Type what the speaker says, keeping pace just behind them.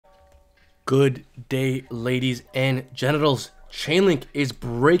Good day, ladies and genitals. Chainlink is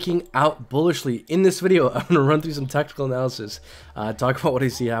breaking out bullishly. In this video, I'm going to run through some technical analysis, talk about what I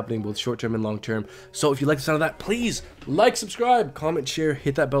see happening both short-term and long-term. So if you like the sound of that, please like, subscribe, comment, share,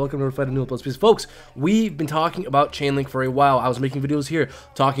 hit that bell icon to notify the new uploads. Because folks, we've been talking about Chainlink for a while. I was making videos here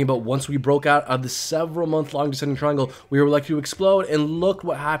talking about once we broke out of the several month-long descending triangle, we were likely to explode, and look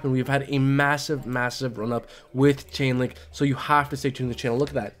what happened. We've had a massive run-up with Chainlink, so you have to stay tuned to the channel. Look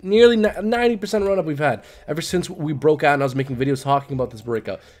at that, nearly 90% run-up we've had ever since we broke out, and I was making videos talking about this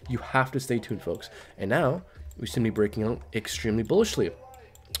breakout. You have to stay tuned, folks. And now we seem to be breaking out extremely bullishly.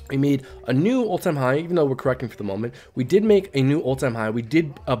 We made a new all-time high, even though we're correcting for the moment. We did make a new all-time high. We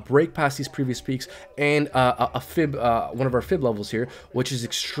did break past these previous peaks and a fib, one of our fib levels here, which is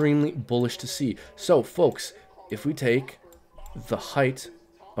extremely bullish to see. So, folks, if we take the height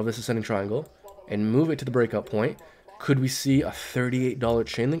of this ascending triangle and move it to the breakout point, could we see a $38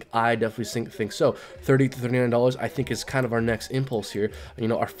 Chainlink? I definitely think so. $38 to $39, I think, is kind of our next impulse here. You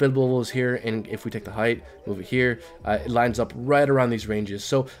know, our fib level is here, and if we take the height, move it here, it lines up right around these ranges.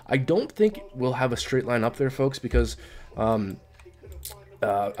 So I don't think we'll have a straight line up there, folks, because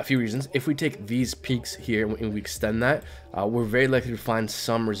a few reasons. If we take these peaks here and we extend that, we're very likely to find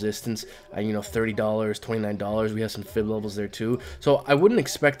some resistance. You know, $30, $29. We have some fib levels there too. So I wouldn't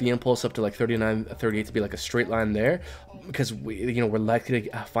expect the impulse up to like 39, 38 to be like a straight line there, because we're likely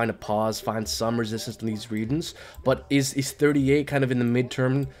to find a pause, find some resistance in these regions. But is 38 kind of in the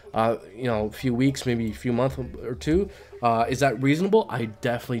midterm? A few weeks, maybe a few months or two. Is that reasonable? I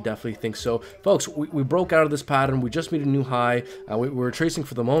definitely think so. Folks, we broke out of this pattern. We just made a new high. We're tracing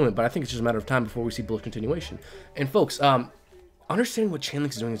for the moment, but I think it's just a matter of time before we see bullish continuation. And folks, understanding what Chainlink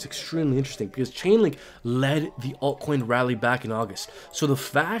is doing is extremely interesting, because Chainlink led the altcoin rally back in August. So the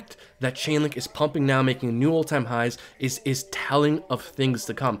fact that Chainlink is pumping now, making new all-time highs, is telling of things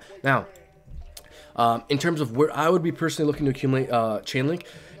to come. Now, in terms of where I would be personally looking to accumulate Chainlink,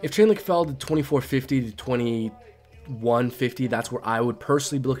 if Chainlink fell to 2450 to 2150, that's where I would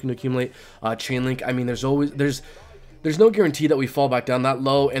personally be looking to accumulate Chainlink. I mean, there's no guarantee that we fall back down that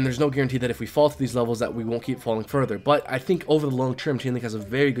low, and there's no guarantee that if we fall to these levels that we won't keep falling further. But I think over the long term, Chainlink has a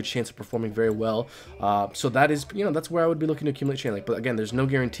very good chance of performing very well. So that is, that's where I would be looking to accumulate Chainlink. But again, there's no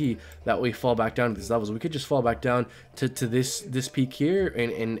guarantee that we fall back down to these levels. We could just fall back down to this peak here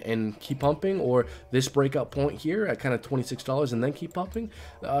and keep pumping, or this breakout point here at kind of $26 and then keep pumping.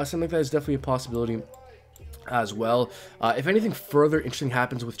 Something like that is definitely a possibility as well. If anything further interesting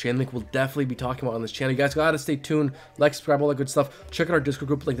happens with Chainlink, we'll definitely be talking about on this channel. You guys gotta stay tuned, like, subscribe, all that good stuff. Check out our Discord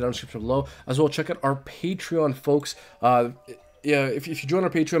group, link down in the description below. As well, check out our Patreon, folks. Yeah, if you join our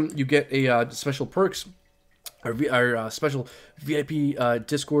Patreon, you get a special perks. Our special VIP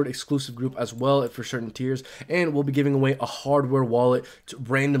Discord exclusive group as well for certain tiers, and we'll be giving away a hardware wallet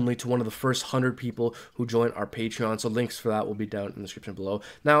randomly to one of the first 100 people who join our Patreon. So links for that will be down in the description below.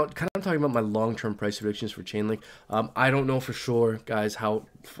 Now, kind of talking about my long-term price predictions for Chainlink. I don't know for sure, guys, how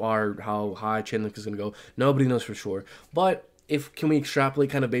high Chainlink is going to go. Nobody knows for sure, but can we extrapolate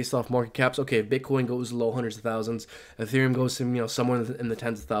kind of based off market caps? Okay, if Bitcoin goes low hundreds of thousands, Ethereum goes to somewhere in the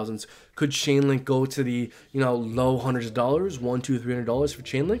tens of thousands, could Chainlink go to the low hundreds of dollars, $100, $200, $300 for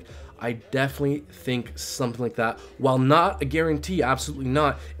Chainlink? I definitely think something like that. While not a guarantee, absolutely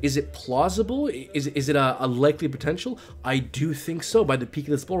not. Is it plausible? Is it a likely potential? I do think so. By the peak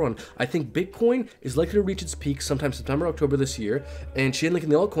of this bull run, I think Bitcoin is likely to reach its peak sometime September, October this year, and Chainlink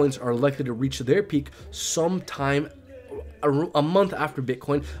and the altcoins are likely to reach their peak sometime a month after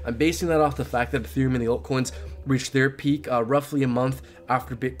Bitcoin. I'm basing that off the fact that Ethereum and the altcoins reached their peak roughly a month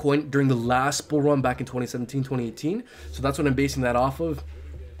after Bitcoin during the last bull run back in 2017, 2018. So that's what I'm basing that off of.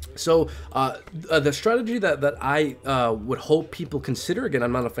 So the strategy that I would hope people consider, again,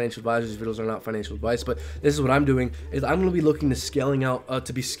 I'm not a financial advisor, these videos are not financial advice, but this is what I'm doing, is I'm going to be looking to scaling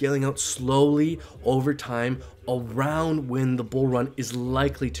out slowly over time around when the bull run is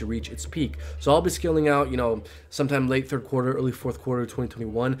likely to reach its peak. So I'll be scaling out, sometime late third quarter, early fourth quarter of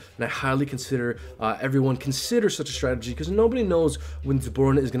 2021, and I highly consider everyone consider such a strategy, because nobody knows when the bull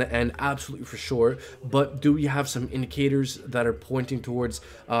run is going to end, absolutely for sure. But do we have some indicators that are pointing towards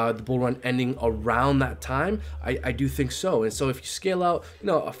the bull run ending around that time? I do think so. And so if you scale out,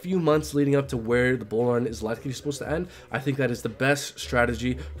 a few months leading up to where the bull run is likely supposed to end, I think that is the best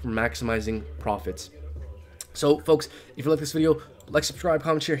strategy for maximizing profits. So, folks, if you like this video, like, subscribe,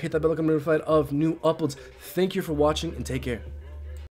 comment, share, hit that bell icon to be notified of new uploads. Thank you for watching, and take care.